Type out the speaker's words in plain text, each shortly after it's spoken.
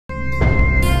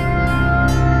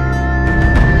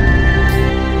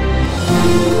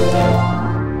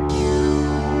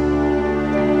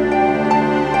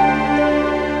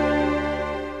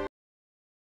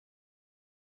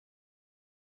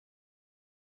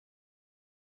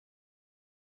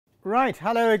Right,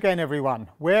 hello again everyone.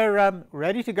 We're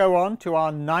ready to go on to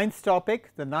our ninth topic,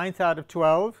 the ninth out of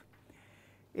 12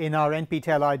 in our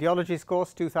NPTEL Ideologies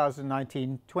course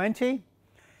 2019-20.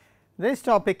 This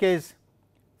topic is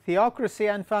Theocracy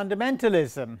and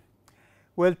Fundamentalism.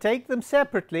 We'll take them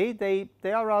separately, they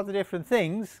are rather different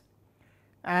things,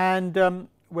 and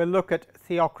we'll look at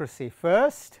theocracy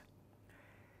first,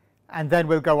 and then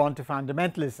we'll go on to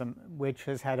fundamentalism, which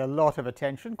has had a lot of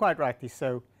attention, quite rightly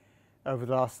so, over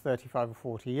the last 35 or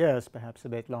 40 years, perhaps a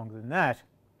bit longer than that.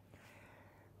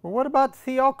 Well, what about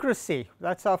theocracy?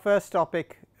 That's our first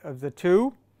topic of the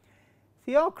two.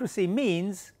 Theocracy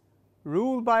means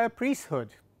rule by a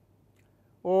priesthood,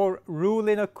 or rule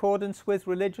in accordance with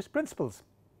religious principles.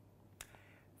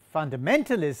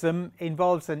 Fundamentalism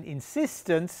involves an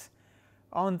insistence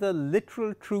on the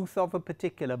literal truth of a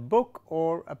particular book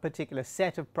or a particular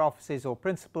set of prophecies or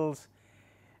principles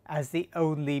as the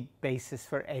only basis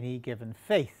for any given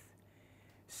faith.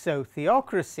 So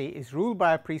theocracy is rule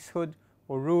by a priesthood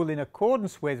or rule in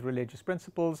accordance with religious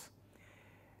principles,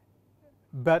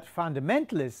 but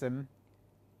fundamentalism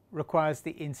requires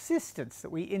the insistence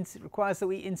that we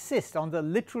insist on the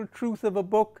literal truth of a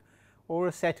book or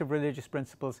a set of religious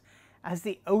principles as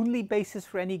the only basis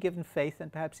for any given faith,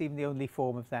 and perhaps even the only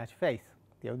form of that faith,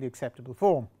 the only acceptable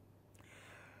form.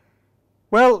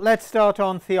 Well, let's start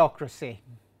on theocracy.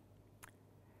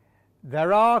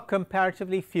 There are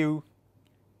comparatively few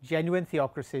genuine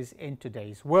theocracies in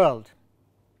today's world.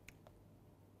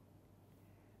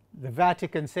 The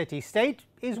Vatican City-State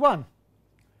is one.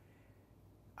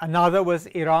 Another was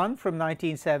Iran from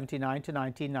 1979 to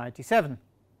 1997.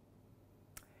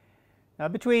 Now,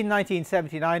 between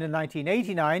 1979 and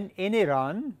 1989 in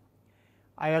Iran,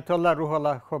 Ayatollah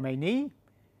Ruhollah Khomeini,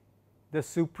 the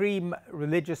supreme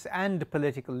religious and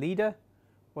political leader,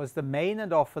 was the main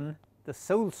and often the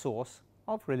sole source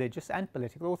of religious and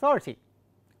political authority.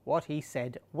 What he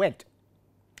said went.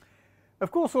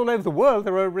 Of course, all over the world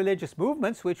there are religious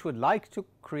movements which would like to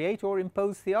create or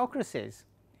impose theocracies.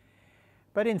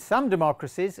 But in some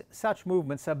democracies, such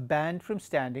movements are banned from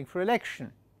standing for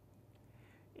election.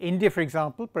 India, for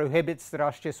example, prohibits the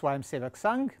Rashtriya Swayamsevak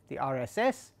Sangh, the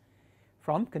RSS,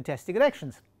 from contesting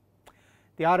elections.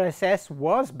 The RSS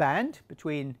was banned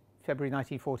between February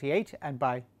 1948 and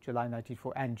by July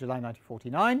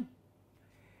 1949.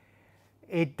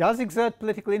 It does exert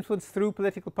political influence through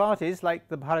political parties like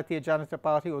the Bharatiya Janata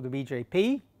Party or the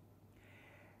BJP,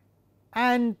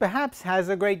 and perhaps has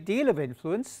a great deal of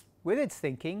influence with its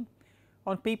thinking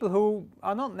on people who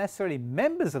are not necessarily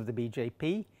members of the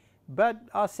BJP, but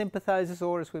are sympathizers,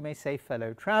 or as we may say,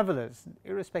 fellow travelers,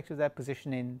 irrespective of their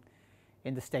position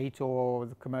in the state or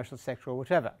the commercial sector or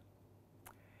whatever.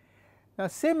 Now,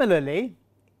 similarly,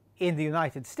 in the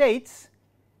United States,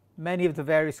 many of the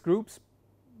various groups,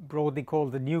 broadly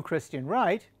called the New Christian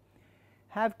Right,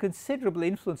 have considerable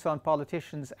influence on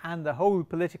politicians and the whole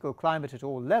political climate at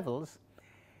all levels,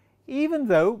 even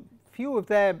though few of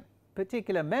their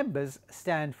particular members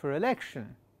stand for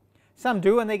election. Some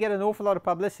do, and they get an awful lot of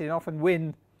publicity and often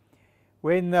win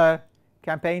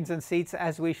campaigns and seats,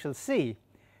 as we shall see.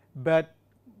 But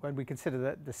when we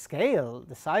consider the scale,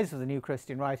 the size of the New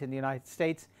Christian Right in the United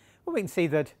States, well, we can see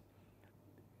that,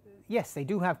 yes, they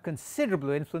do have considerable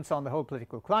influence on the whole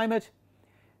political climate,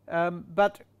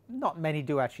 but not many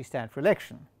do actually stand for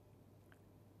election.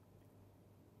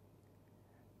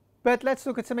 But let's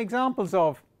look at some examples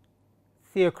of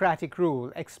theocratic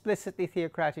rule, explicitly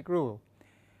theocratic rule.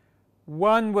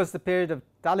 One was the period of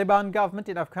Taliban government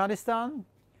in Afghanistan.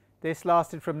 This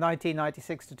lasted from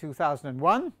 1996 to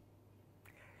 2001.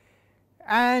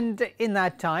 And in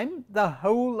that time, the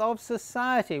whole of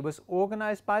society was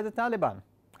organized by the Taliban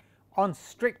on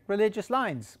strict religious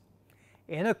lines,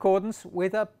 in accordance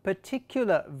with a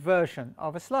particular version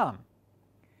of Islam.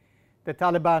 The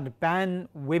Taliban banned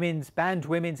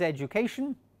women's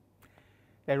education.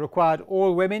 They required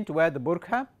all women to wear the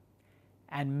burqa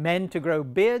and men to grow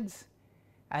beards,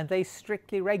 and they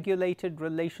strictly regulated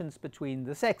relations between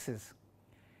the sexes.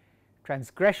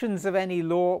 Transgressions of any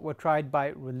law were tried by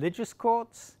religious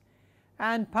courts,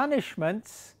 and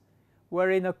punishments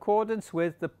were in accordance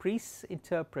with the priest's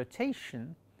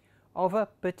interpretation of a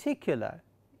particular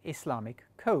Islamic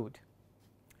code.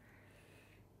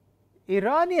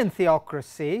 Iranian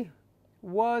theocracy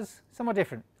was somewhat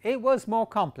different. It was more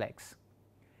complex.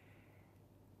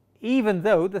 Even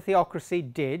though the theocracy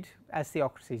did, as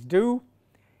theocracies do,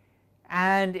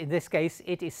 and in this case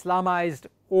it Islamized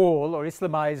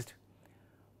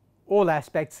all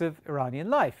aspects of Iranian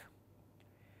life.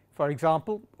 For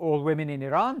example, all women in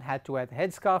Iran had to wear the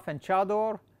headscarf and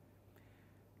chador.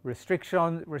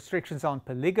 Restrictions on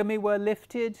polygamy were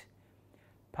lifted.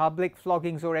 public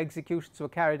floggings or executions were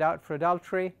carried out for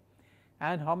adultery,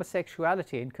 and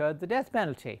homosexuality incurred the death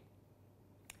penalty.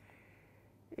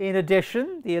 In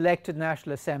addition, the elected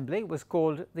National Assembly was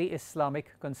called the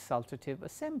Islamic Consultative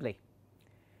Assembly,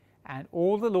 and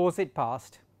all the laws it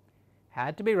passed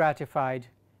had to be ratified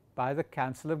by the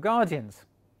Council of Guardians.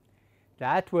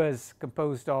 That was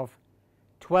composed of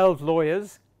 12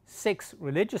 lawyers, 6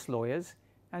 religious lawyers,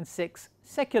 and 6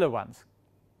 secular ones.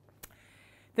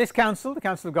 This council, the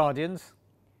Council of Guardians,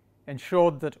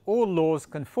 ensured that all laws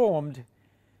conformed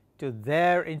to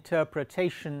their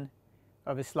interpretation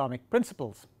of Islamic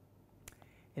principles.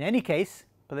 In any case,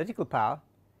 political power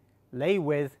lay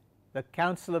with the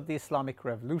Council of the Islamic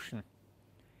Revolution.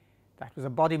 That was a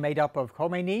body made up of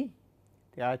Khomeini,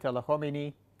 the Ayatollah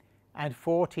Khomeini, and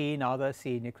 14 other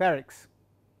senior clerics.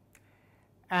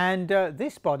 And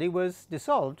this body was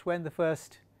dissolved when the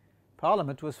first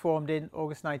parliament was formed in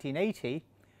August 1980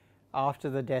 after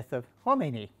the death of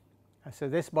Khomeini. So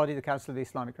this body, the Council of the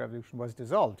Islamic Revolution, was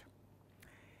dissolved.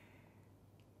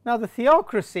 Now, the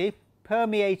theocracy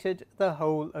permeated the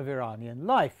whole of Iranian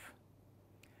life.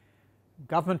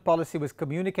 Government policy was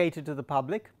communicated to the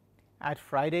public at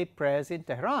Friday prayers in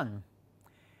Tehran.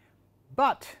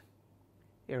 But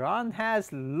Iran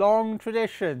has long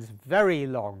traditions, very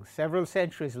long, several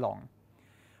centuries long,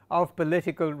 of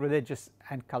political, religious,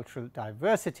 and cultural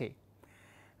diversity.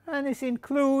 And this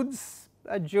includes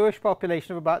a Jewish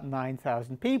population of about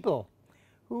 9,000 people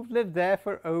who've lived there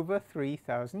for over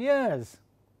 3,000 years.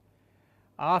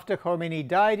 After Khomeini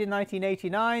died in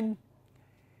 1989,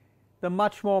 the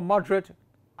much more moderate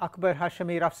Akbar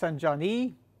Hashemi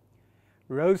Rafsanjani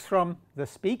rose from the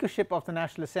speakership of the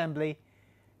National Assembly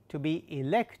to be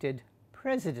elected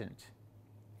president.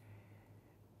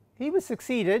 He was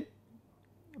succeeded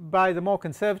by the more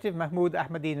conservative Mahmoud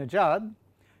Ahmadinejad,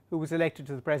 who was elected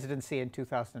to the presidency in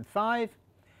 2005,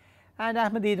 and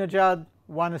Ahmadinejad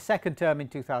won a second term in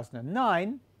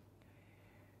 2009,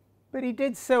 but he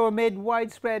did so amid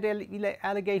widespread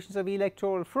allegations of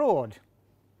electoral fraud.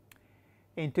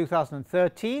 In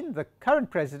 2013, the current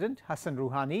president, Hassan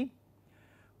Rouhani,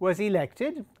 was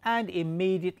elected and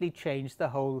immediately changed the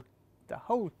whole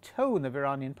tone of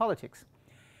Iranian politics,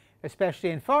 especially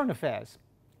in foreign affairs.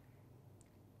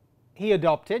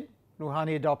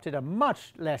 Rouhani adopted a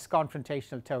much less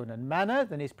confrontational tone and manner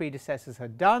than his predecessors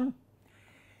had done.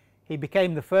 He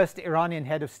became the first Iranian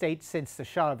head of state since the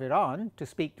Shah of Iran to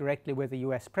speak directly with the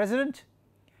US president.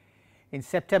 In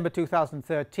September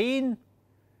 2013,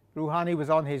 Rouhani was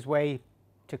on his way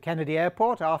to Kennedy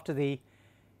Airport after the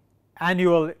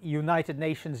annual United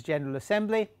Nations General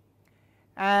Assembly,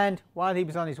 and while he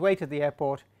was on his way to the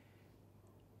airport,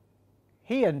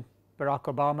 he and Barack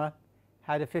Obama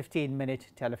had a 15-minute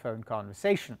telephone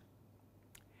conversation.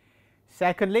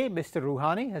 Secondly, Mr.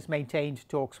 Rouhani has maintained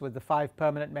talks with the 5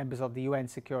 permanent members of the UN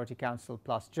Security Council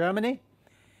plus Germany,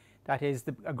 that is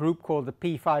a group called the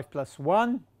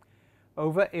P5+1,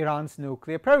 over Iran's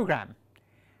nuclear program.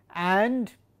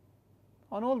 And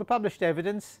on all the published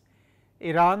evidence,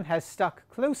 Iran has stuck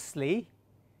closely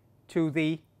to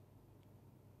the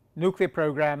nuclear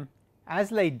program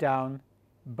as laid down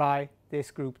by this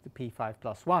group, the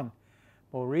P5+1.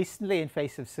 More recently, in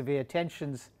face of severe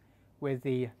tensions with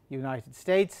the United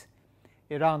States,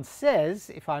 Iran says,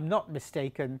 if I'm not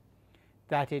mistaken,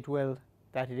 that it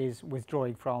is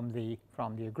withdrawing from the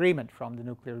agreement, from the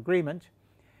nuclear agreement.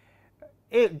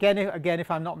 Again,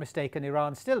 if I'm not mistaken,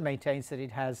 Iran still maintains that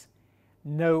it has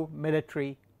no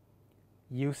military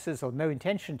uses or no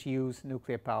intention to use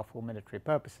nuclear power for military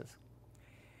purposes.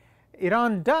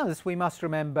 Iran does, we must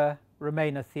remember,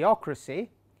 remain a theocracy,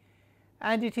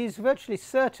 and it is virtually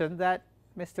certain that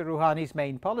Mr. Rouhani's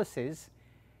main policies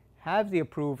have the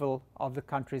approval of the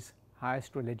country's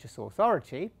highest religious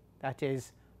authority, that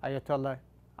is Ayatollah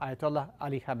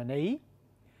Ali Khamenei.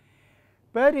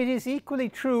 But it is equally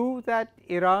true that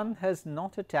Iran has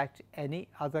not attacked any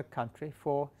other country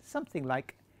for something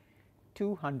like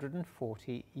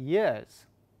 240 years.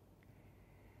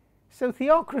 So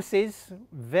theocracies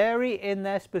vary in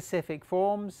their specific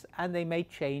forms, and they may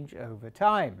change over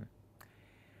time.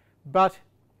 But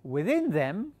within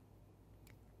them,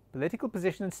 political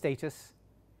position and status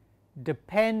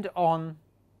depend on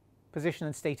position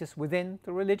and status within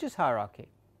the religious hierarchy.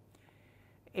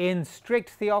 In strict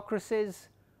theocracies,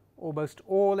 almost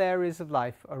all areas of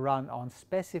life are run on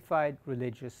specified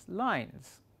religious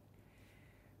lines.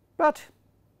 But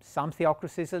some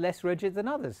theocracies are less rigid than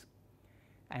others,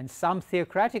 and some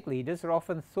theocratic leaders are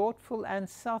often thoughtful and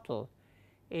subtle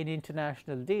in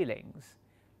international dealings.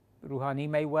 Rouhani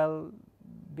may well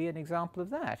be an example of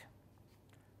that.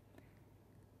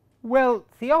 Well,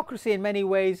 theocracy in many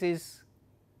ways is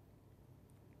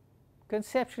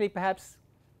conceptually perhaps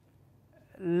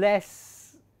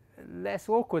less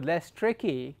awkward, less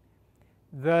tricky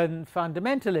than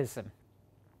fundamentalism.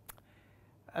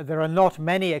 There are not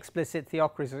many explicit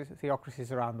theocracies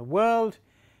around the world,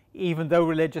 even though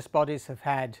religious bodies have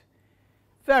had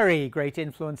very great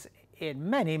influence in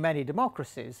many, many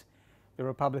democracies. The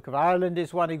Republic of Ireland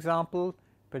is one example,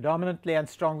 predominantly and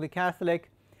strongly Catholic.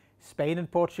 Spain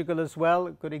and Portugal as well,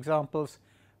 good examples.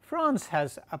 France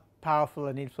has a powerful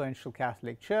and influential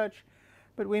Catholic Church,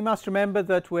 but we must remember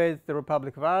that with the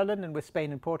Republic of Ireland and with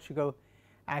Spain and Portugal,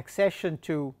 accession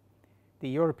to the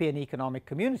European Economic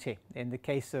Community, in the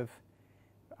case of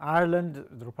Ireland,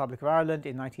 the Republic of Ireland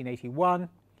in 1981,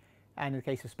 and in the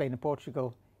case of Spain and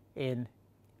Portugal in,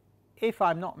 if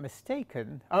I'm not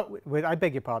mistaken, I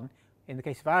beg your pardon, in the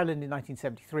case of Ireland in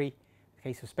 1973, in the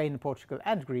case of Spain and Portugal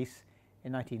and Greece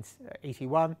in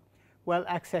 1981, well,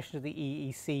 accession to the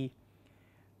EEC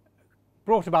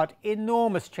brought about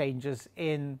enormous changes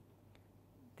in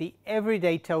the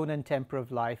everyday tone and temper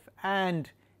of life and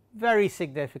very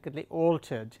significantly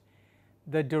altered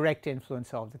the direct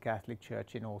influence of the Catholic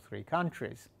Church in all three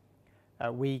countries.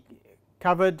 We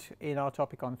covered in our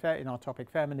topic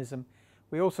feminism,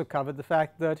 we also covered the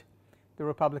fact that the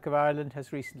Republic of Ireland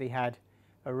has recently had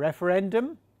a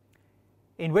referendum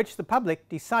in which the public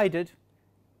decided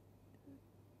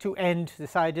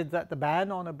that the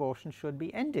ban on abortion should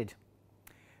be ended.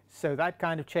 So that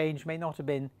kind of change may not have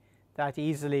been that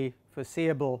easily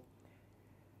foreseeable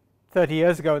 30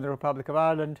 years ago in the Republic of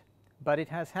Ireland, but it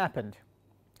has happened.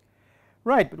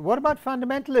 Right, but what about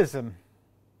fundamentalism?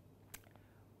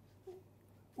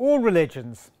 All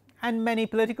religions and many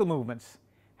political movements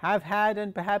have had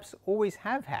and perhaps always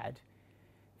have had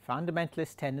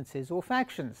fundamentalist tendencies or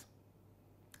factions.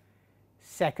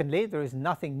 Secondly, there is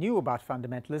nothing new about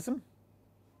fundamentalism.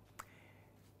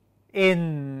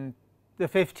 In the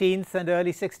 15th and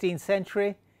early 16th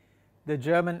century, the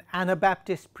German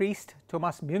Anabaptist priest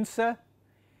Thomas Müntzer,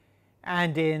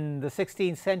 and in the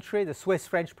 16th century the Swiss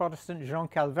French Protestant Jean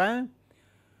Calvin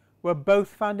were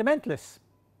both fundamentalists.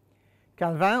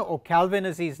 Calvin, or Calvin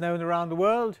as he is known around the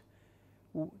world,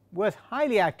 was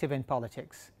highly active in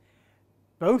politics.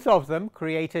 Both of them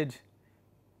created,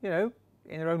 in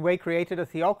their own way, created a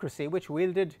theocracy which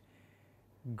wielded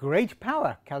great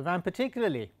power. Calvin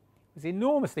particularly was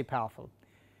enormously powerful,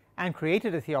 and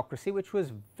created a theocracy which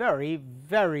was very,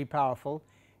 very powerful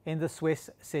in the Swiss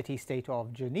city-state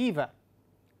of Geneva.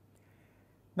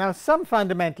 Now, some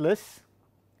fundamentalist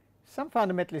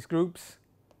groups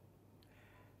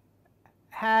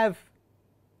have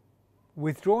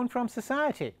withdrawn from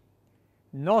society.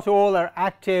 Not all are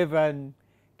active and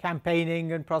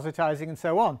campaigning and proselytizing and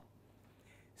so on.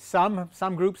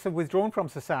 Some groups have withdrawn from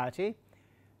society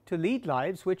to lead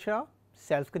lives which are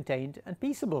self-contained and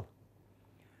peaceable.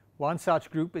 One such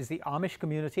group is the Amish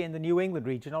community in the New England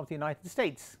region of the United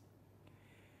States.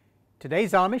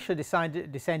 Today's Amish are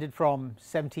descended from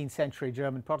 17th century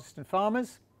German Protestant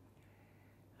farmers,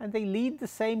 and they lead the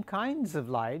same kinds of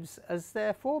lives as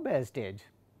their forebears did.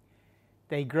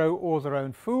 They grow all their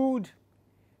own food,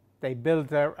 they build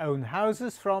their own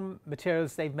houses from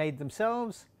materials they've made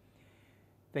themselves,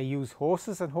 they use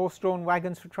horses and horse-drawn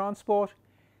wagons for transport,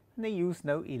 and they use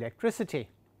no electricity.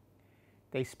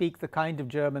 They speak the kind of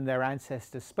German their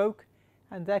ancestors spoke,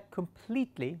 and they're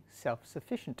completely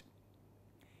self-sufficient.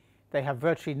 They have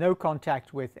virtually no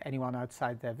contact with anyone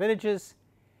outside their villages,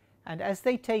 and as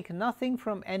they take nothing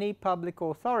from any public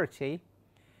authority,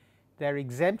 they're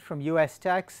exempt from US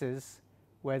taxes,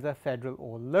 whether federal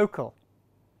or local.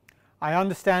 I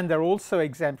understand they're also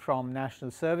exempt from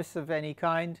national service of any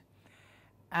kind,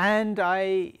 and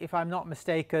if I'm not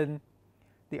mistaken,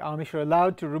 the Amish are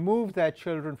allowed to remove their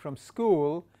children from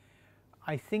school,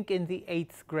 I think in the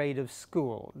 8th grade of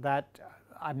school. That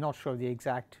I'm not sure the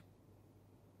exact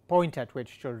point at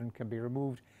which children can be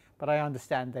removed, but I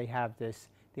understand they have this,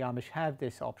 the Amish have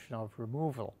this option of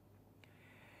removal.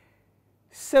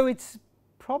 So it's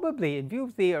probably, in view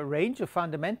of the range of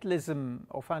fundamentalism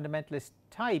or fundamentalist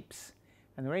types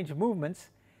and the range of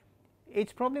movements,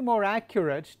 it's probably more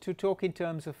accurate to talk in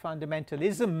terms of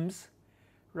fundamentalisms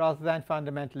rather than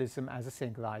fundamentalism as a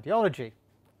single ideology.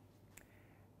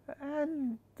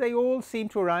 And they all seem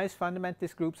to arise,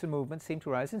 fundamentalist groups and movements seem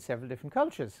to arise in several different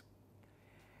cultures.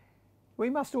 We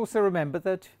must also remember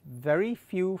that very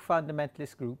few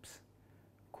fundamentalist groups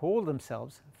call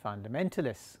themselves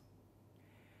fundamentalists.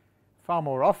 Far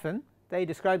more often, they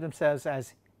describe themselves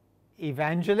as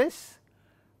evangelists,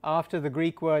 after the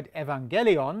Greek word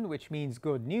evangelion, which means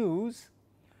good news,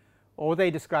 or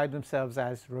they describe themselves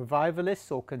as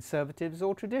revivalists or conservatives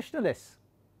or traditionalists.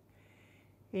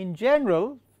 In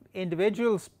general,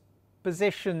 individuals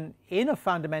position in a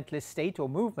fundamentalist state or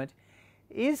movement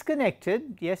is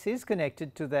connected, yes, is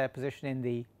connected to their position in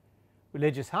the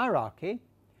religious hierarchy,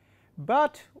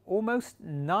 but almost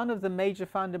none of the major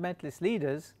fundamentalist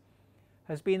leaders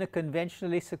has been a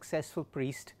conventionally successful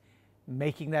priest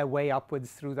making their way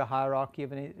upwards through the hierarchy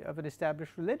of an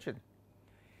established religion.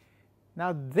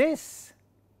 Now this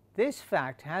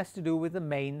fact has to do with the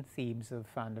main themes of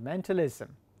fundamentalism.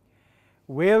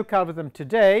 We'll cover them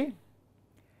today.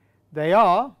 They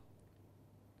are,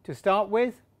 to start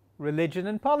with, religion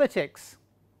and politics.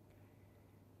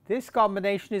 This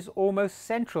combination is almost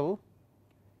central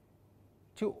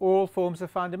to all forms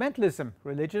of fundamentalism,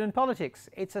 religion and politics.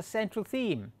 It's a central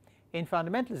theme in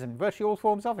fundamentalism, virtually all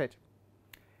forms of it,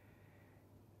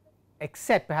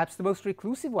 except perhaps the most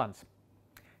reclusive ones.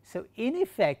 So in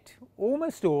effect,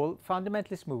 almost all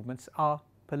fundamentalist movements are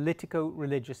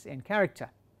politico-religious in character,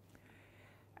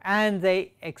 and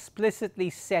they explicitly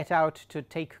set out to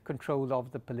take control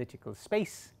of the political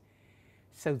space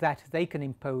so that they can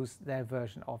impose their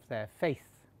version of their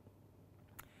faith.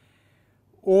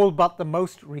 All but the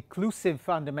most reclusive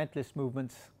fundamentalist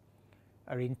movements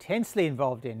are intensely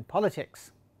involved in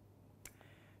politics.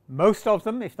 Most of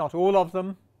them, if not all of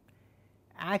them,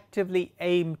 actively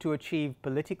aim to achieve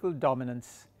political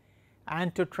dominance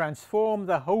and to transform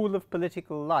the whole of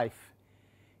political life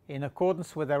in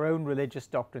accordance with their own religious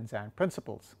doctrines and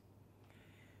principles.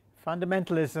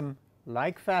 Fundamentalism,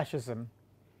 like fascism,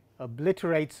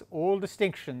 obliterates all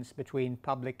distinctions between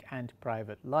public and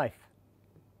private life.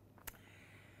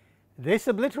 This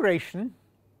obliteration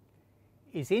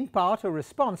is in part a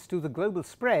response to the global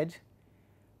spread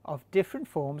of different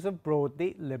forms of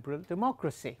broadly liberal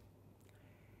democracy.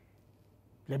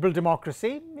 Liberal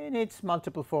democracy, in its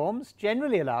multiple forms,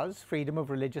 generally allows freedom of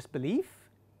religious belief,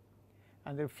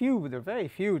 and there are very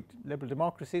few liberal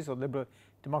democracies or liberal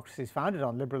democracies founded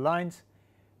on liberal lines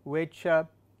which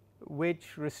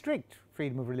restrict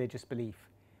freedom of religious belief.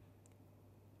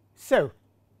 So,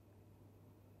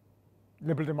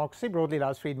 liberal democracy broadly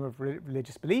allows freedom of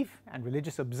religious belief and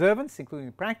religious observance, including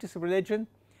the practice of religion,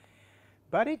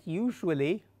 but it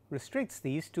usually restricts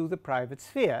these to the private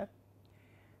sphere,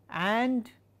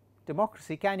 and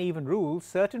democracy can even rule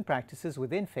certain practices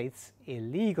within faiths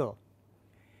illegal.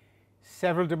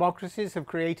 Several democracies have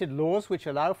created laws which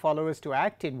allow followers to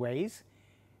act in ways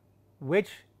which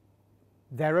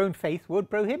their own faith would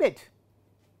prohibit.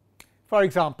 For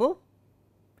example,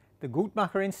 the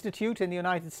Guttmacher Institute in the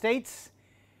United States,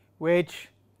 which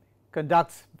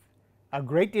conducts a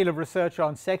great deal of research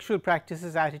on sexual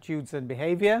practices, attitudes and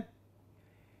behavior.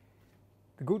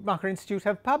 The Guttmacher Institute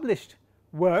have published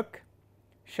work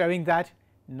showing that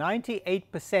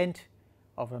 98%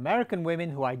 of American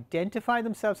women who identify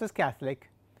themselves as Catholic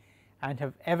and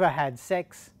have ever had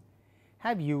sex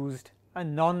have used a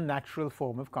non-natural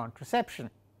form of contraception.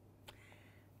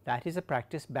 That is a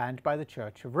practice banned by the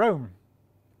Church of Rome,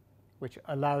 which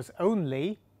allows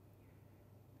only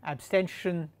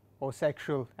abstention or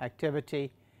sexual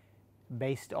activity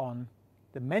based on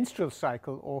the menstrual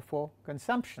cycle or for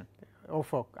consumption, or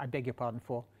for, I beg your pardon,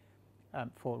 for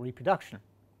reproduction.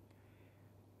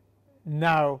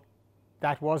 Now,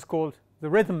 that was called the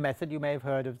rhythm method. You may have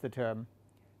heard of the term,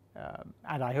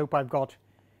 and I hope I've got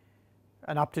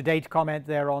an up-to-date comment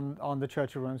there on the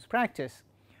Church of Rome's practice.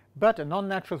 But a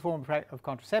non-natural form of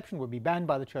contraception would be banned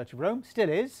by the Church of Rome, still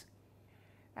is,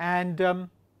 and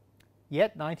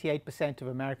yet 98% of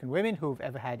American women who have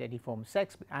ever had any form of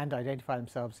sex and identify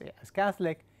themselves as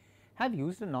Catholic have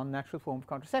used a non-natural form of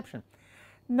contraception.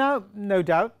 Now, no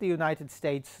doubt the United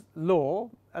States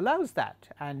law allows that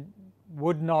and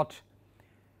would not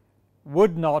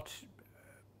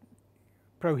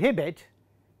prohibit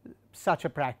such a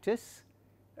practice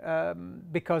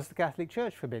because the Catholic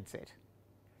Church forbids it.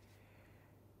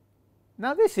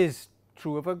 Now, this is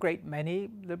true of a great many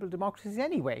liberal democracies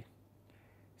anyway.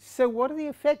 So what are the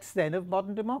effects then of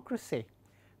modern democracy?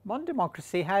 Modern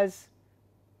democracy has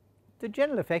the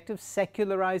general effect of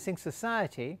secularizing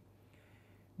society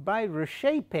by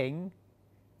reshaping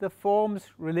the forms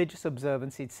religious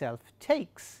observance itself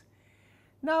takes.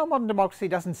 Now, modern democracy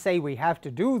doesn't say we have to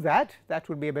do that. That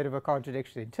would be a bit of a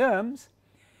contradiction in terms.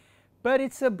 But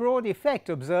it's a broad effect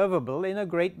observable in a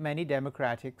great many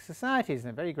democratic societies,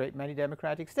 in a very great many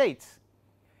democratic states.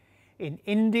 In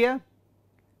India,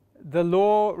 the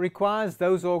law requires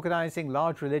those organizing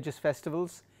large religious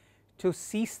festivals to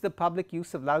cease the public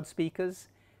use of loudspeakers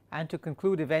and to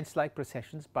conclude events like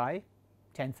processions by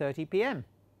 10:30 p.m.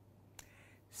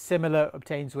 Similar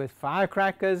obtains with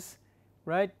firecrackers,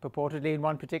 right, purportedly in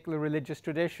one particular religious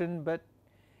tradition, but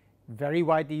very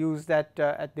widely used at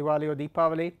Diwali or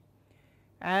Deepavali.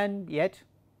 And yet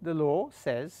the law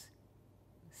says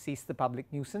cease the public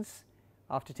nuisance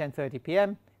after 10:30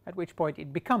 p.m., at which point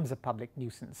it becomes a public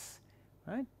nuisance.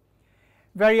 Right?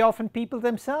 Very often people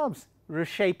themselves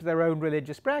reshape their own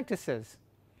religious practices.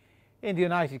 In the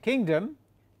United Kingdom,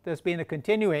 there's been a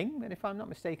continuing, and if I'm not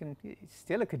mistaken, it's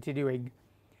still a continuing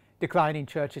decline in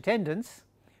church attendance,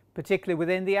 particularly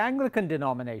within the Anglican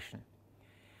denomination.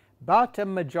 But a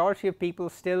majority of people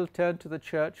still turn to the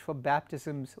church for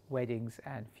baptisms, weddings,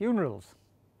 and funerals.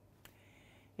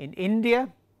 In India,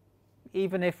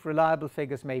 even if reliable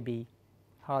figures may be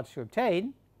hard to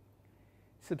obtain,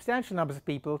 substantial numbers of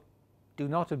people do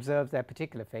not observe their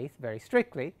particular faith very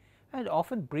strictly and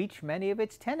often breach many of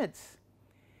its tenets,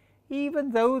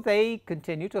 even though they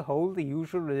continue to hold the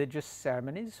usual religious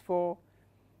ceremonies for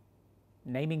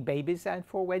naming babies and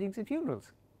for weddings and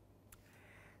funerals.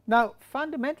 Now,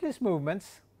 fundamentalist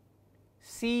movements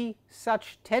see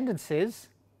such tendencies,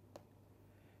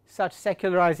 such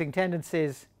secularizing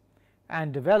tendencies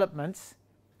and developments,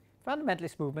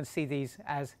 fundamentalist movements see these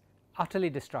as utterly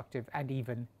destructive and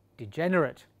even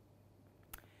degenerate.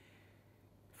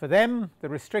 For them, the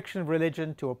restriction of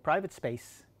religion to a private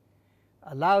space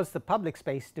allows the public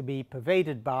space to be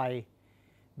pervaded by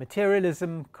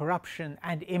materialism, corruption,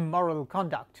 and immoral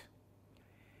conduct.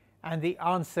 And the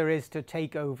answer is to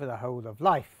take over the whole of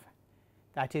life.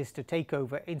 That is, to take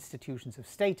over institutions of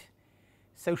state,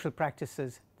 social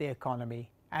practices, the economy,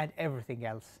 and everything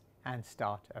else, and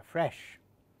start afresh.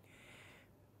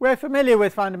 We're familiar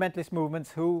with fundamentalist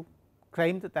movements who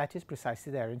claim that that is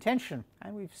precisely their intention,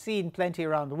 and we've seen plenty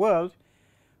around the world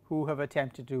who have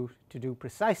attempted to do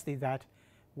precisely that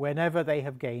whenever they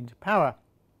have gained power.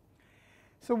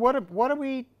 So what are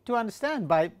we to understand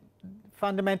by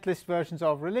fundamentalist versions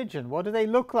of religion? What do they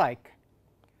look like?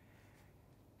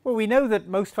 Well, we know that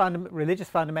most religious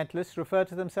fundamentalists refer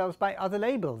to themselves by other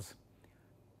labels,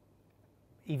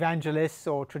 evangelists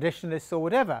or traditionalists or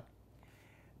whatever.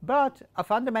 But a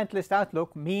fundamentalist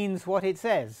outlook means what it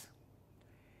says.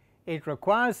 It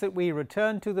requires that we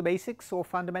return to the basics or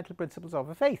fundamental principles of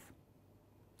a faith.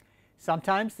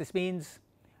 Sometimes this means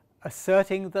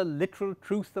asserting the literal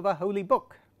truth of a holy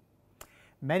book.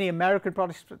 Many American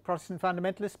Protestant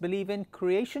fundamentalists believe in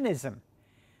creationism,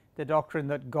 the doctrine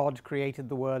that God created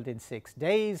the world in 6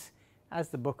 days, as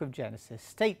the book of Genesis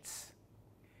states.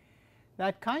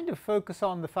 That kind of focus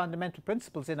on the fundamental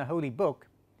principles in a holy book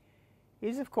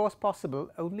is of course possible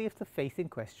only if the faith in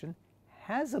question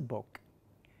has a book.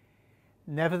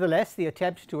 Nevertheless, the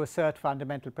attempt to assert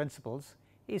fundamental principles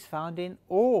is found in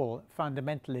all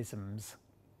fundamentalisms.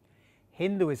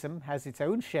 Hinduism has its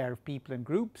own share of people and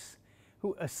groups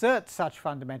who assert such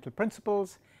fundamental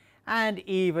principles and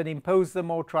even impose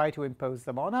them or try to impose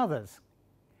them on others.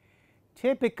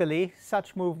 Typically,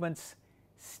 such movements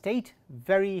state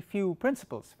very few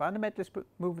principles. Fundamentalist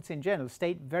movements in general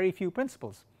state very few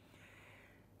principles.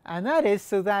 And that is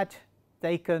so that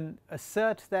they can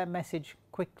assert their message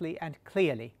quickly and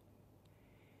clearly.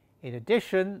 In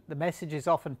addition, the message is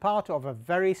often part of a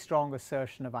very strong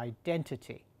assertion of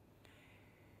identity.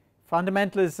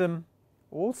 Fundamentalism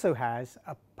also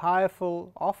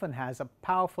often has a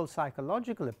powerful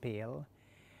psychological appeal,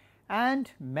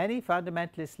 and many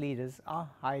fundamentalist leaders are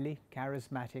highly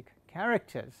charismatic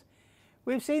characters.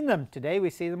 We've seen them today, we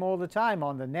see them all the time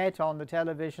on the net, on the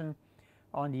television,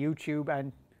 on YouTube,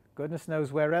 and goodness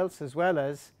knows where else, as well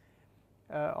as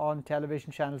on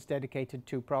television channels dedicated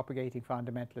to propagating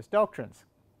fundamentalist doctrines.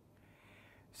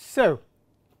 So,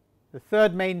 the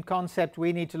third main concept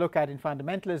we need to look at in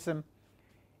fundamentalism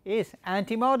is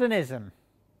anti-modernism.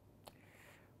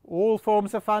 All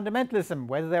forms of fundamentalism,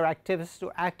 whether they're activist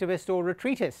or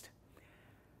retreatist,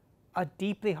 are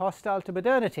deeply hostile to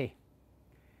modernity.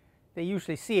 They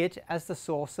usually see it as the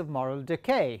source of moral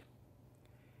decay.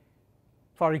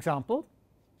 For example,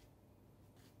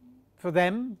 for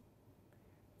them,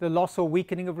 the loss or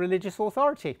weakening of religious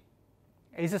authority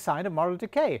is a sign of moral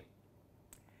decay.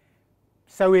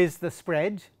 So is the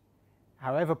spread,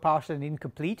 however partial and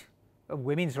incomplete, of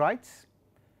women's rights.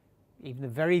 Even the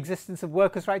very existence of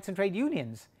workers' rights and trade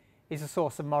unions is a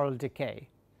source of moral decay.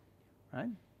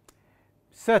 Right?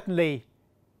 Certainly,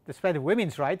 the spread of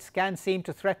women's rights can seem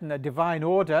to threaten a divine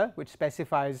order which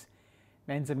specifies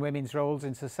men's and women's roles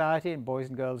in society and boys'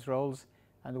 and girls' roles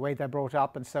and the way they're brought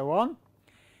up and so on.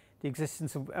 The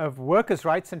existence of workers'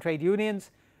 rights and trade unions,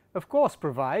 of course,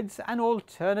 provides an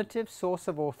alternative source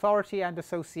of authority and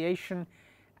association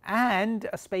and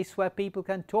a space where people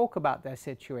can talk about their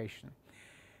situation.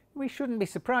 We shouldn't be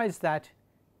surprised that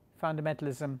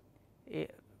fundamentalist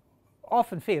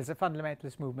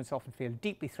movements often feel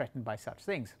deeply threatened by such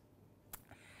things.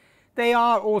 They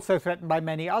are also threatened by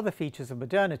many other features of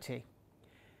modernity.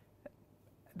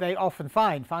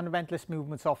 fundamentalist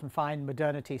movements often find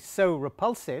modernity so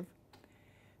repulsive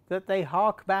that they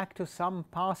hark back to some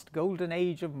past golden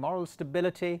age of moral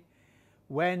stability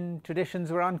when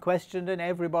traditions were unquestioned and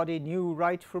everybody knew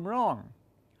right from wrong.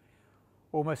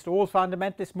 Almost all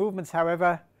fundamentalist movements,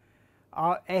 however,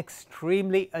 are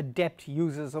extremely adept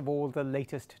users of all the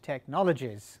latest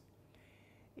technologies.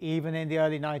 Even in the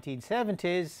early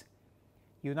 1970s,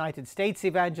 United States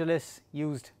evangelists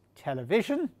used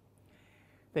television.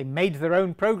 They made their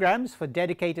own programs for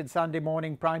dedicated Sunday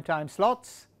morning primetime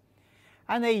slots,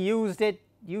 and they used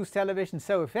television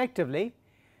so effectively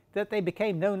that they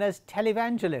became known as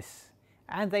televangelists,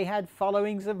 and they had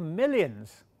followings of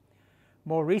millions.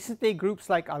 More recently, groups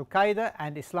like Al-Qaeda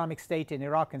and Islamic State in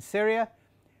Iraq and Syria,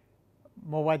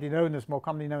 more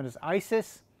commonly known as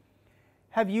ISIS,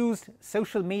 have used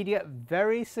social media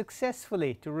very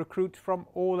successfully to recruit from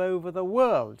all over the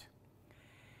world.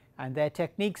 And their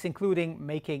techniques including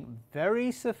making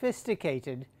very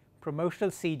sophisticated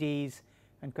promotional CDs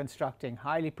and constructing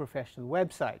highly professional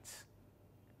websites.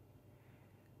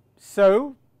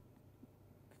 So,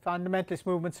 fundamentalist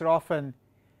movements are often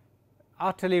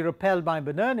utterly repelled by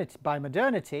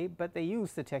modernity, but they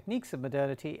use the techniques of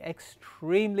modernity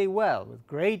extremely well, with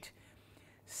great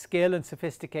skill and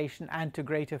sophistication, and to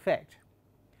great effect.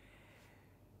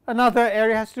 Another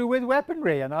area has to do with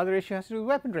weaponry. Another issue has to do with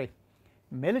weaponry.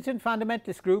 Militant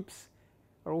fundamentalist groups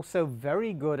are also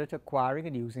very good at acquiring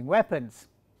and using weapons.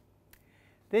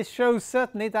 This shows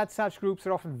certainly that such groups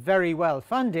are often very well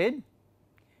funded.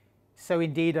 So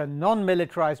indeed are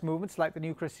non-militarized movements like the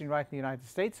New Christian Right in the United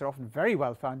States are often very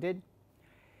well funded.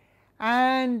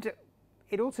 And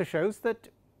it also shows that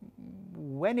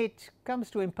when it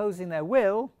comes to imposing their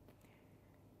will,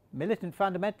 militant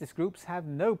fundamentalist groups have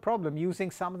no problem using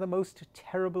some of the most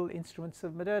terrible instruments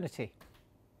of modernity.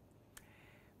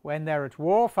 When they're at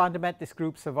war, fundamentalist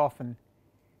groups have often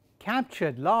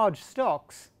captured large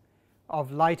stocks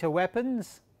of lighter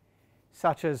weapons,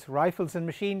 such as rifles and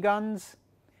machine guns,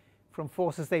 from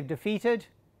forces they've defeated,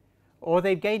 or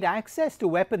they've gained access to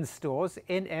weapons stores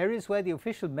in areas where the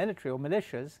official military or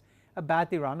militias are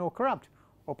badly run or corrupt,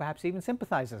 or perhaps even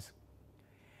sympathizers.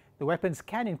 The weapons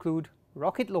can include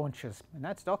rocket launchers, and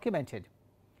that's documented.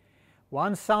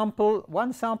 One sample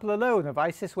alone of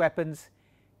ISIS weapons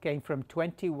came from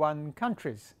 21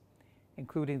 countries,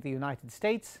 including the United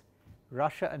States,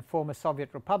 Russia and former Soviet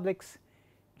republics,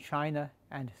 China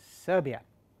and Serbia.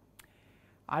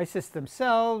 ISIS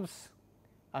themselves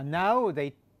are now,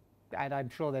 and I'm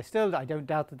sure I don't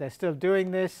doubt that they're still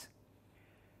doing this,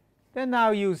 they're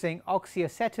now using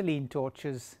oxyacetylene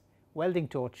torches, welding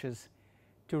torches,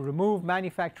 to remove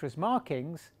manufacturers'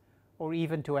 markings or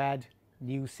even to add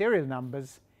new serial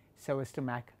numbers so as to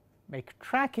make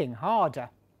tracking harder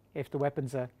if the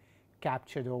weapons are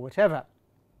captured or whatever.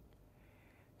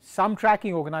 Some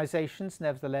tracking organizations,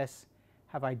 nevertheless,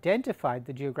 have identified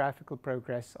the geographical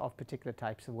progress of particular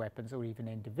types of weapons or even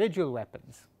individual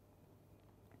weapons.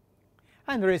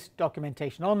 And there is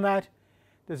documentation on that.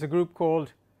 There's a group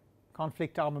called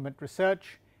Conflict Armament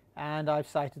Research, and I've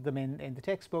cited them in the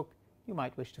textbook. You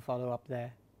might wish to follow up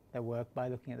their work by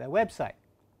looking at their website.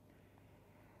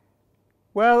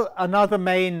 Well, another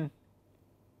main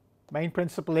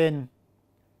principle in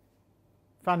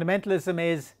fundamentalism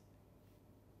is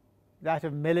that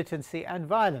of militancy and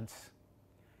violence.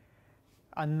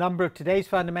 A number of today's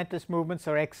fundamentalist movements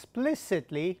are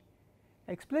explicitly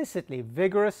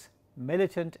vigorous,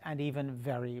 militant, and even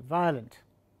very violent.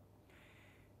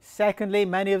 Secondly,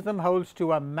 many of them hold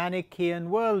to a Manichaean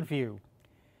worldview,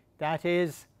 that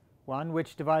is, one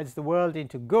which divides the world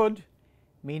into good,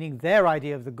 meaning their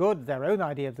idea of the good, their own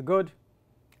idea of the good,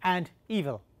 and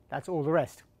evil, that's all the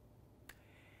rest.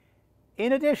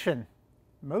 In addition,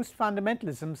 most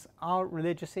fundamentalisms are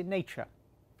religious in nature.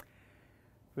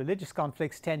 Religious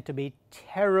conflicts tend to be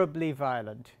terribly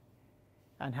violent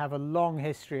and have a long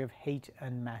history of hate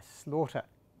and mass slaughter.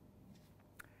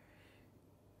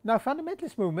 Now,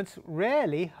 fundamentalist movements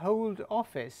rarely hold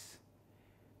office,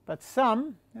 but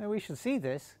some, and we shall see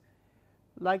this,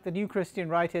 like the New Christian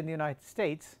Right in the United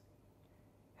States,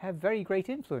 have very great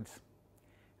influence,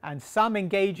 and some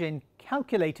engage in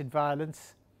calculated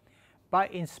violence by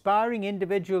inspiring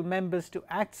individual members to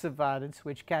acts of violence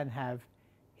which can have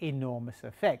enormous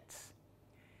effects.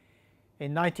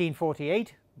 In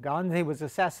 1948, Gandhi was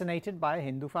assassinated by a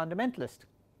Hindu fundamentalist.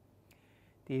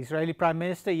 The Israeli Prime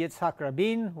Minister Yitzhak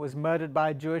Rabin was murdered by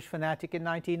a Jewish fanatic in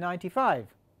 1995.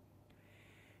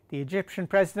 The Egyptian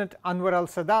President Anwar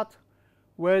al-Sadat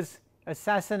was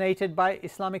assassinated by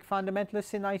Islamic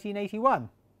fundamentalists in 1981.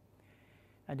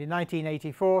 And in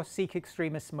 1984, Sikh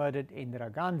extremists murdered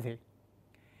Indira Gandhi.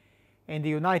 In the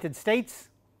United States,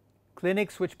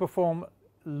 clinics which perform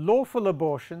lawful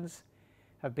abortions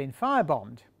have been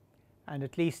firebombed, and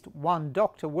at least one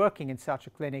doctor working in such a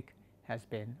clinic has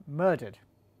been murdered.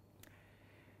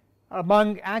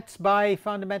 Among acts by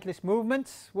fundamentalist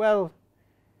movements, well,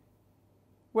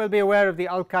 we'll be aware of the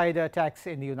Al-Qaeda attacks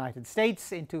in the United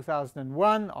States in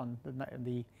 2001 on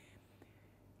the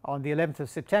 11th of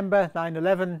September,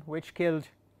 9/11, which killed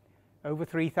over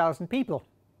 3,000 people.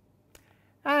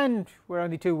 And we're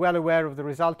only too well aware of the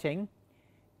resulting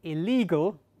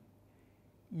illegal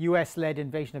US-led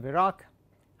invasion of Iraq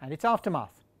and its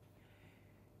aftermath.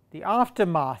 The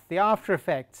aftermath, the after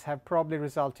effects, have probably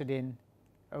resulted in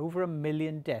over 1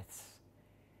 million deaths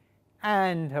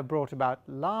and have brought about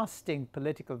lasting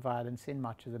political violence in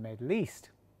much of the Middle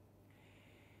East.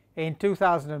 In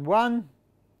 2001,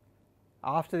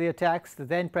 after the attacks, the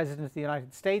then President of the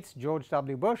United States, George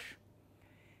W. Bush,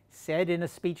 said in a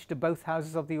speech to both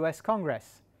houses of the US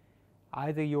Congress,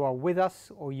 "Either you are with us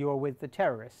or you are with the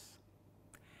terrorists."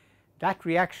 That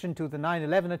reaction to the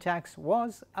 9/11 attacks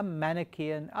was a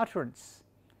Manichaean utterance.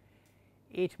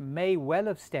 It may well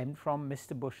have stemmed from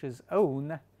Mr. Bush's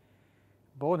own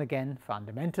born-again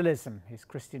fundamentalism, his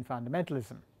Christian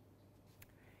fundamentalism.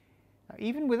 Now,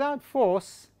 even without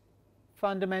force,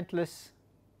 fundamentalists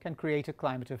can create a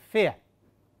climate of fear.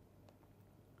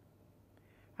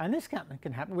 And this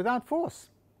can happen without force.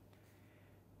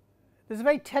 There's a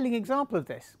very telling example of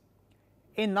this.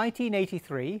 In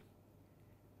 1983,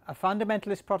 a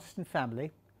fundamentalist Protestant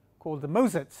family called the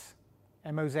Mozerts,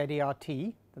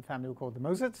 M-O-Z-E-R-T, the family were called the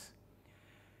Mozerts,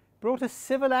 brought a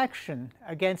civil action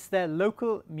against their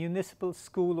local municipal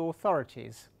school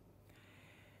authorities.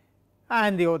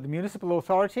 And the municipal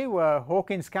authority were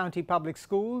Hawkins County Public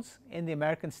Schools in the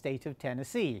American state of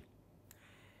Tennessee.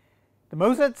 The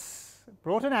Mozerts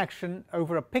brought an action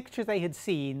over a picture they had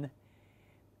seen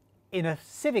in a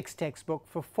civics textbook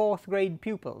for 4th grade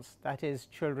pupils, that is,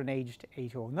 children aged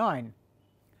 8 or 9.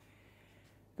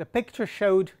 One picture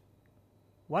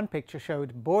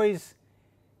showed boys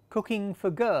cooking for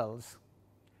girls,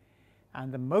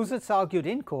 and the Mozerts argued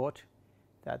in court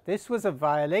that this was a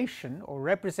violation, or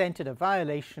represented a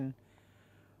violation,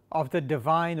 of the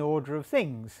divine order of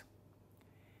things.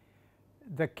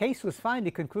 The case was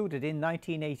finally concluded in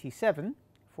 1987,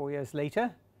 4 years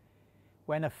later,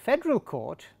 when a federal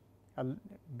court,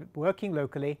 working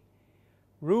locally,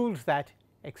 ruled that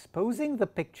exposing the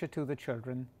picture to the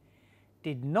children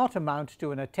did not amount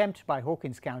to an attempt by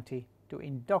Hawkins County to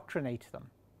indoctrinate them.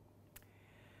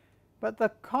 But the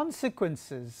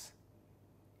consequences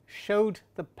showed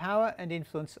the power and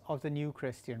influence of the new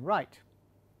Christian right.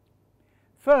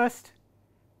 First,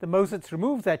 the Mozerts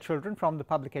removed their children from the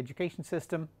public education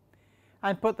system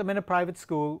and put them in a private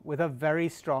school with a very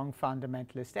strong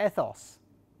fundamentalist ethos.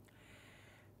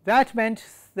 That meant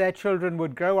their children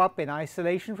would grow up in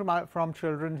isolation from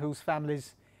children whose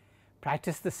families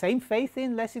practiced the same faith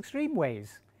in less extreme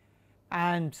ways,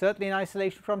 and certainly in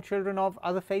isolation from children of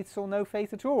other faiths or no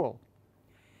faith at all.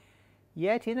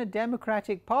 Yet in a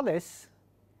democratic polis,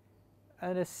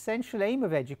 an essential aim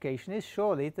of education is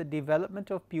surely the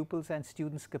development of pupils' and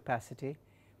students' capacity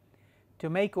to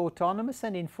make autonomous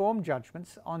and informed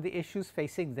judgments on the issues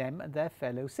facing them and their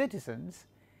fellow citizens,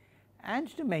 and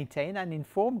to maintain an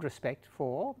informed respect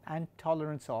for and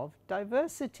tolerance of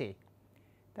diversity.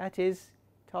 That is,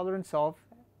 tolerance of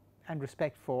and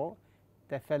respect for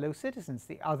their fellow citizens,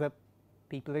 the other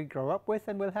people they grow up with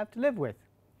and will have to live with.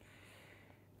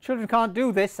 Children can't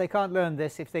do this, they can't learn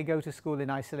this if they go to school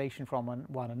in isolation from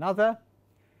one another,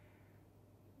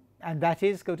 and that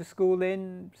is, go to school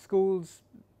in schools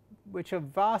which are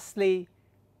vastly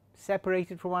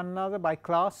separated from one another by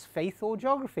class, faith or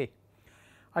geography.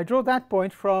 I draw that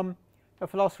point from a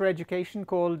philosopher of education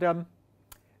called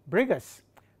Brigas,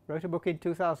 wrote a book in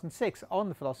 2006 on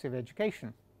the philosophy of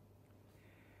education.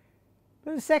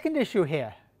 There's a second issue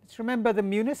here. Let's remember the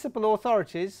municipal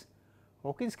authorities,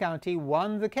 Hawkins County,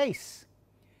 won the case.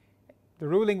 The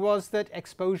ruling was that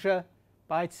exposure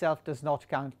by itself does not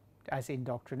count as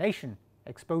indoctrination.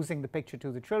 Exposing the picture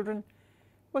to the children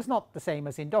was not the same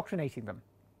as indoctrinating them.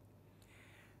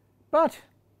 But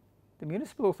the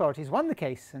municipal authorities won the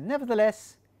case, and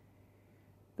nevertheless,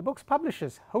 the book's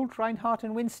publishers, Holt, Reinhardt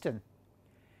and Winston,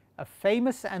 a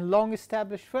famous and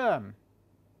long-established firm,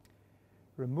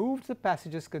 removed the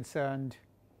passages concerned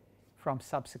from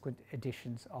subsequent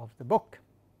editions of the book.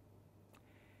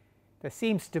 There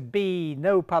seems to be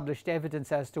no published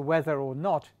evidence as to whether or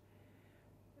not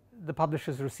the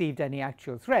publishers received any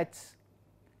actual threats.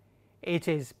 It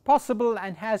is possible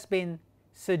and has been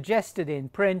suggested in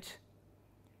print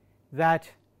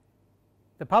that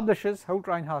the publishers, Holt,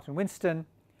 Reinhardt and Winston,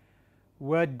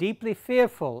 were deeply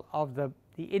fearful of the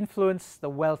influence, the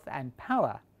wealth and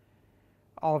power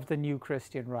of the new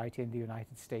Christian right in the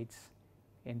United States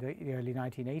in the early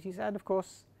 1980s, and of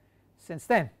course since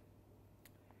then.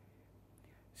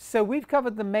 So we've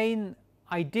covered the main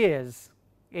ideas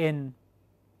in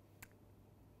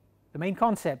the main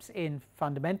concepts in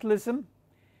fundamentalism,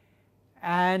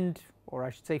 and, or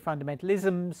I should say,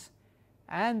 fundamentalisms,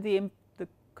 and the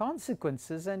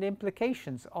consequences and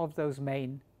implications of those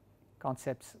main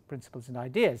concepts, principles and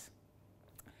ideas.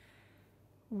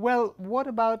 Well, what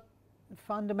about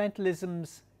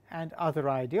fundamentalisms and other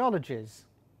ideologies?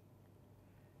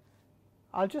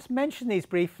 I'll just mention these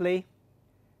briefly,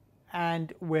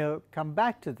 and we'll come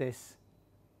back to this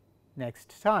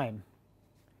next time.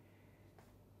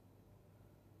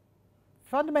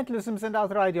 Fundamentalisms and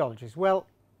other ideologies. Well,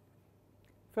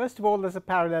 first of all, there's a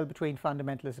parallel between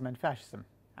fundamentalism and fascism,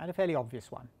 and a fairly obvious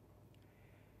one.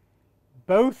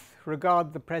 Both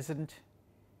regard the present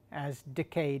as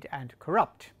decayed and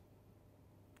corrupt.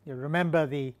 You remember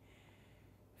the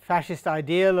fascist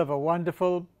ideal of a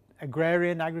wonderful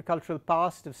agrarian agricultural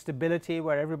past of stability,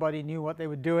 where everybody knew what they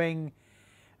were doing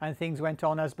and things went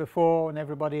on as before, and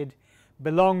everybody had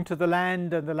belonged to the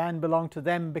land and the land belonged to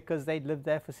them because they'd lived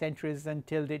there for centuries and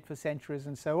tilled it for centuries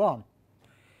and so on.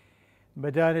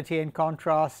 Modernity, in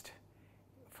contrast,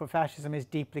 for fascism is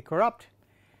deeply corrupt,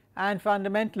 and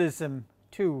fundamentalism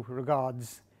too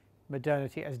regards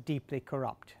modernity as deeply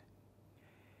corrupt.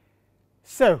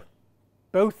 So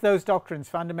both those doctrines,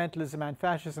 fundamentalism and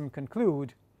fascism,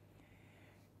 conclude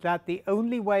that the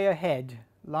only way ahead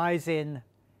lies in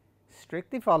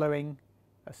strictly following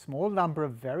a small number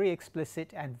of very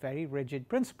explicit and very rigid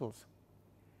principles.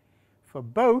 For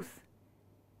both,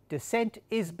 dissent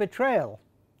is betrayal,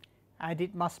 and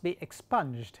it must be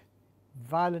expunged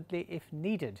violently if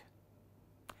needed.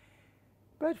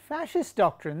 But fascist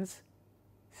doctrines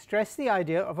stress the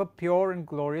idea of a pure and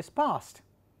glorious past.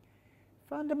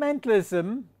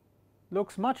 Fundamentalism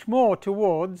looks much more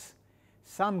towards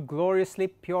some gloriously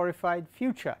purified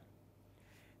future.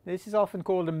 This is often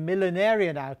called a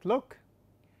millenarian outlook,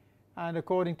 and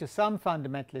according to some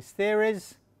fundamentalist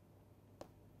theories,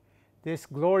 this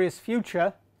glorious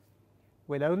future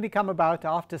will only come about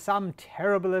after some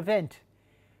terrible event,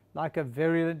 like a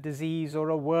virulent disease or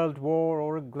a world war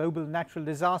or a global natural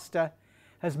disaster,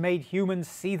 has made humans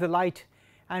see the light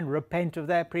and repent of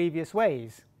their previous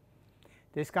ways.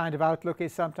 This kind of outlook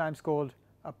is sometimes called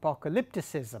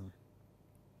apocalypticism.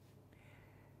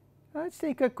 Let's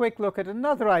take a quick look at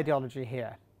another ideology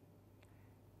here,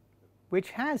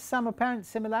 which has some apparent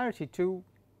similarity to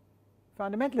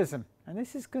fundamentalism, and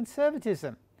this is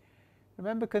conservatism.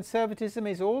 Remember, conservatism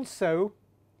is also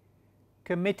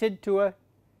committed to a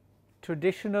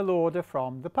traditional order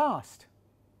from the past.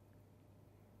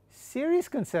 Serious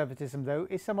conservatism, though,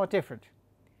 is somewhat different.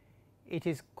 It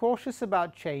is cautious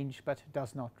about change but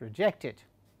does not reject it.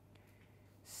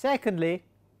 Secondly,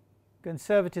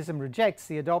 conservatism rejects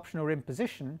the adoption or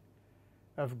imposition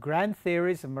of grand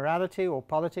theories of morality or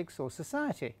politics or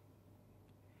society.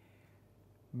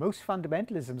 Most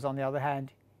fundamentalisms, on the other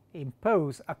hand,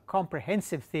 impose a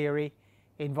comprehensive theory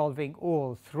involving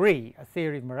all three: a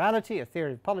theory of morality, a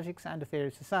theory of politics, and a theory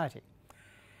of society.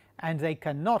 And they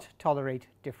cannot tolerate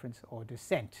difference or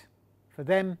dissent. For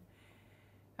them,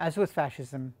 as with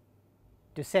fascism,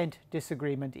 dissent,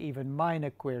 disagreement, even minor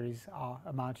queries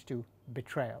amount to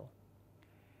betrayal.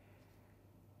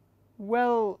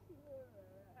 Well,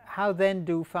 how then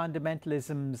do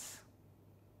fundamentalisms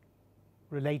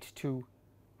relate to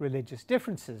religious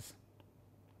differences?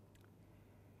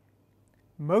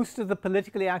 Most of the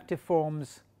politically active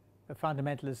forms of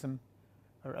fundamentalism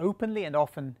are openly and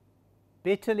often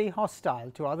bitterly hostile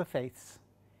to other faiths,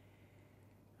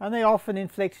 and they often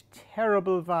inflict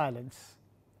terrible violence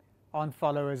on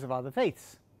followers of other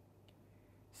faiths.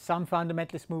 Some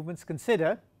fundamentalist movements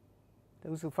consider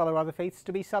those who follow other faiths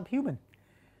to be subhuman.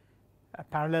 A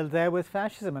parallel there with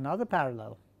fascism, another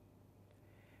parallel.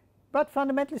 But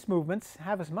fundamentalist movements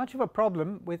have as much of a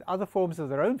problem with other forms of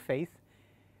their own faith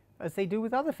as they do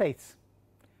with other faiths.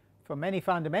 For many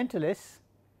fundamentalists,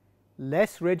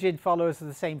 less rigid followers of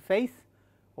the same faith,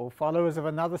 or followers of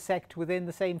another sect within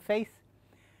the same faith,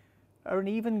 are an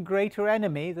even greater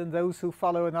enemy than those who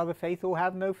follow another faith or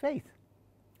have no faith.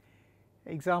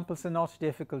 Examples are not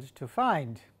difficult to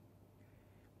find.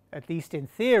 At least in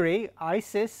theory,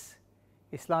 ISIS,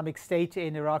 Islamic State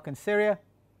in Iraq and Syria,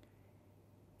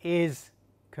 is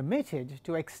committed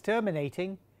to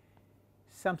exterminating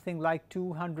something like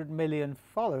 200 million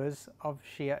followers of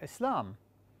Shia Islam,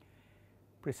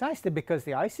 precisely because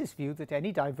the ISIS view that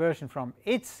any diversion from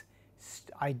its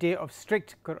idea of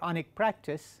strict Quranic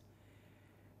practice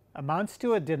amounts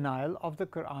to a denial of the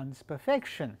Quran's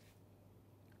perfection.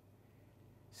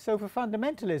 So for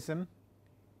fundamentalism,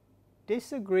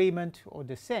 disagreement or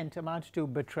dissent amounts to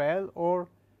betrayal or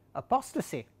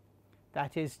apostasy,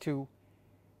 that is, to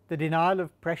the denial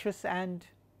of precious and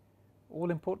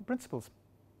all-important principles.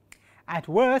 At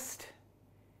worst,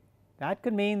 that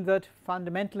could mean that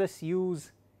fundamentalists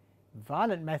use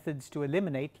violent methods to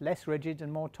eliminate less rigid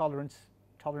and more tolerant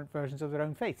versions of their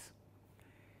own faiths.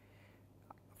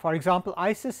 For example,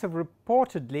 ISIS have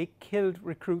reportedly killed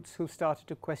recruits who started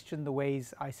to question the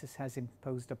ways ISIS has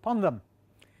imposed upon them.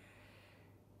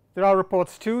 There are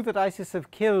reports too that ISIS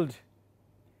have killed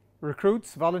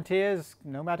recruits, volunteers,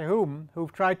 no matter whom,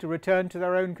 who've tried to return to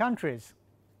their own countries.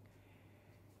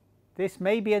 This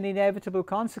may be an inevitable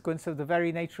consequence of the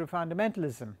very nature of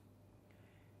fundamentalism.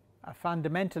 A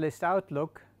fundamentalist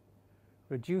outlook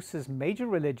reduces major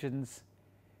religions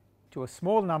to a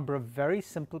small number of very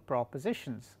simple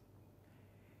propositions.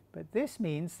 But this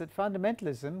means that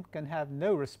fundamentalism can have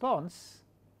no response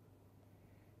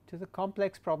to the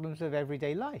complex problems of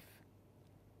everyday life.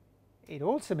 It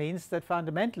also means that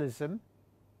fundamentalism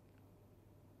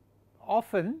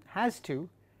often has to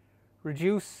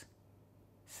reduce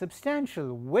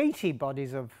substantial, weighty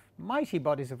mighty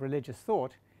bodies of religious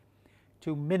thought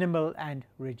to minimal and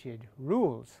rigid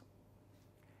rules.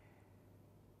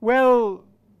 Well,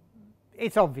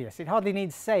 it's obvious, it hardly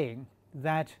needs saying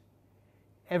that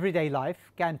everyday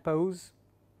life can pose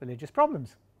religious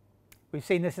problems. We've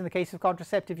seen this in the case of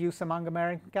contraceptive use among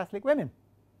American Catholic women.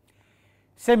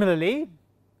 Similarly,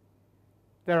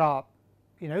 there are,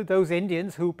 those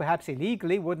Indians who perhaps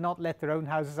illegally would not let their own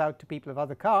houses out to people of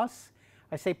other castes.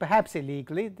 I say perhaps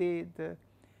illegally, the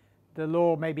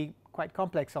law may be quite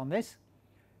complex on this.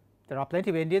 There are plenty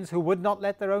of Indians who would not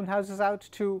let their own houses out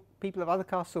to people of other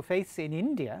castes or faiths in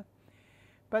India,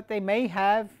 but they may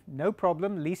have no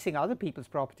problem leasing other people's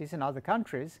properties in other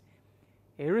countries,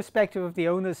 irrespective of the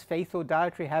owner's faith or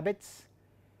dietary habits,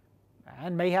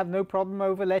 and may have no problem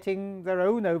over letting their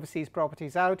own overseas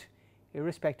properties out,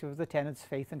 irrespective of the tenant's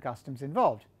faith and customs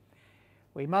involved.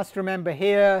 We must remember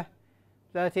here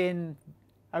that in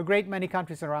a great many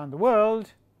countries around the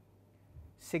world,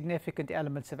 significant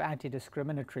elements of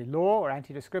anti-discriminatory law or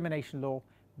anti-discrimination law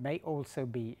may also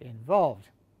be involved.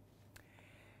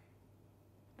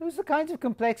 Those are the kinds of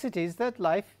complexities that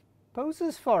life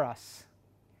poses for us.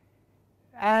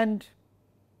 And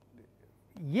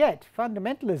yet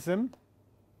fundamentalism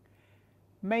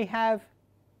may have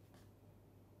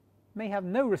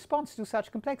no response to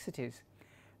such complexities,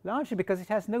 largely because it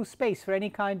has no space for any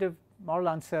kind of moral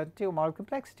uncertainty or moral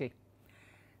complexity.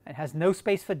 It has no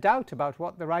space for doubt about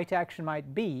what the right action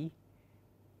might be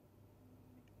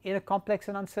in a complex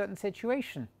and uncertain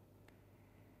situation.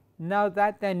 Now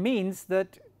that then means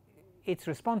that its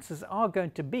responses are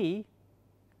going to be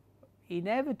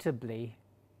inevitably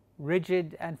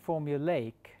rigid and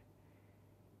formulaic.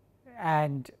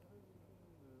 And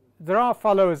there are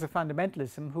followers of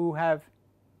fundamentalism who have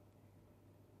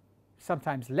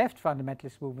sometimes left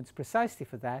fundamentalist movements precisely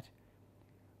for that,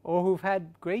 or who've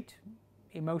had great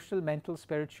emotional, mental,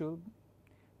 spiritual,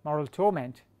 moral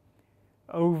torment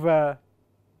over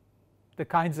the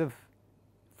kinds of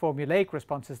formulaic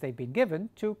responses they've been given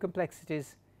to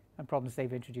complexities and problems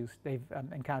they've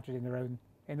encountered in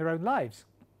their own lives.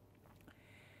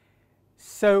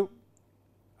 So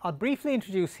I'll briefly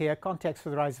introduce here context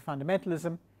for the rise of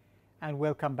fundamentalism, and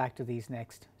we'll come back to these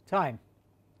next time.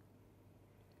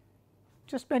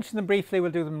 Just mention them briefly,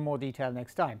 we'll do them in more detail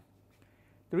next time.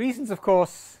 The reasons, of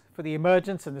course, for the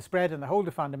emergence and the spread and the hold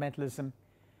of fundamentalism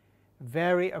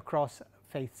vary across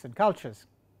faiths and cultures.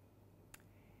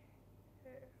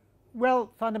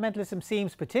 Well, fundamentalism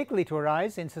seems particularly to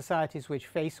arise in societies which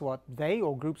face what they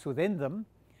or groups within them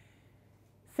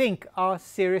think are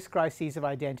serious crises of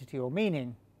identity or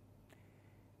meaning.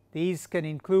 These can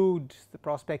include the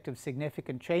prospect of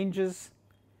significant changes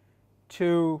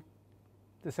to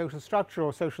the social structure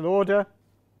or social order,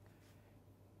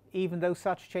 even though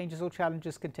such changes or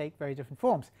challenges can take very different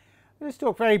forms. Let's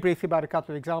talk very briefly about a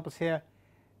couple of examples here.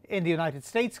 In the United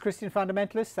States, Christian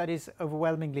fundamentalists, that is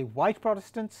overwhelmingly white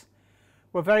Protestants,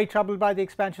 were very troubled by the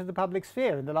expansion of the public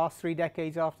sphere in the last 3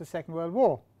 decades after the Second World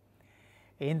War.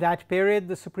 In that period,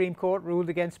 the Supreme Court ruled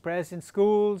against prayers in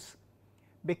schools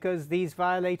because these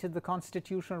violated the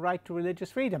constitutional right to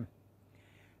religious freedom.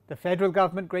 The federal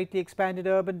government greatly expanded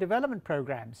urban development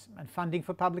programs and funding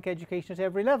for public education at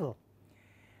every level.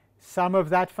 Some of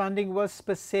that funding was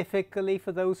specifically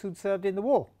for those who'd served in the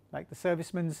war, like the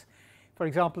servicemen's, for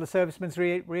example, the Servicemen's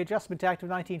Readjustment Act of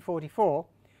 1944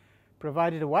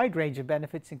 provided a wide range of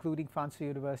benefits, including funds for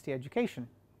university education.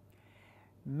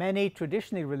 Many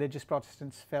traditionally religious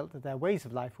Protestants felt that their ways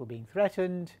of life were being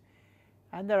threatened,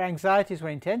 and their anxieties were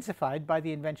intensified by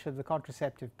the invention of the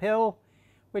contraceptive pill,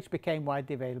 which became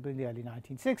widely available in the early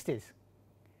 1960s.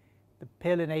 The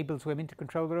pill enables women to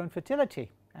control their own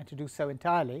fertility and to do so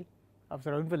entirely of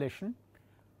their own volition,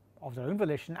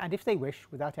 and if they wish,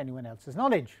 without anyone else's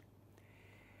knowledge.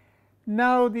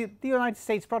 Now, the United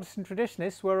States Protestant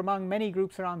traditionalists were among many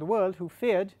groups around the world who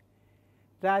feared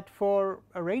that for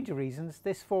a range of reasons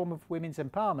this form of women's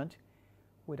empowerment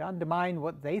would undermine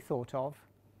what they thought of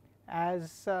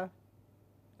as the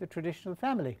traditional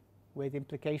family, with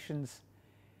implications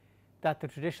that the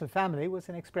traditional family was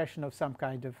an expression of some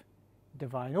kind of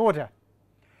divine order.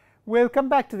 We'll come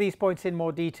back to these points in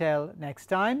more detail next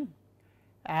time,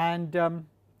 and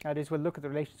that is, we'll look at the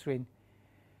relation between,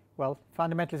 well,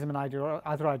 fundamentalism and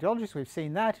other ideologies. We've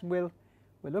seen that, and we'll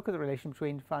look at the relation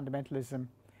between fundamentalism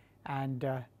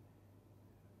and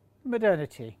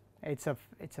modernity. It's a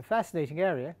fascinating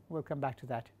area. We'll come back to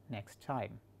that next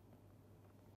time.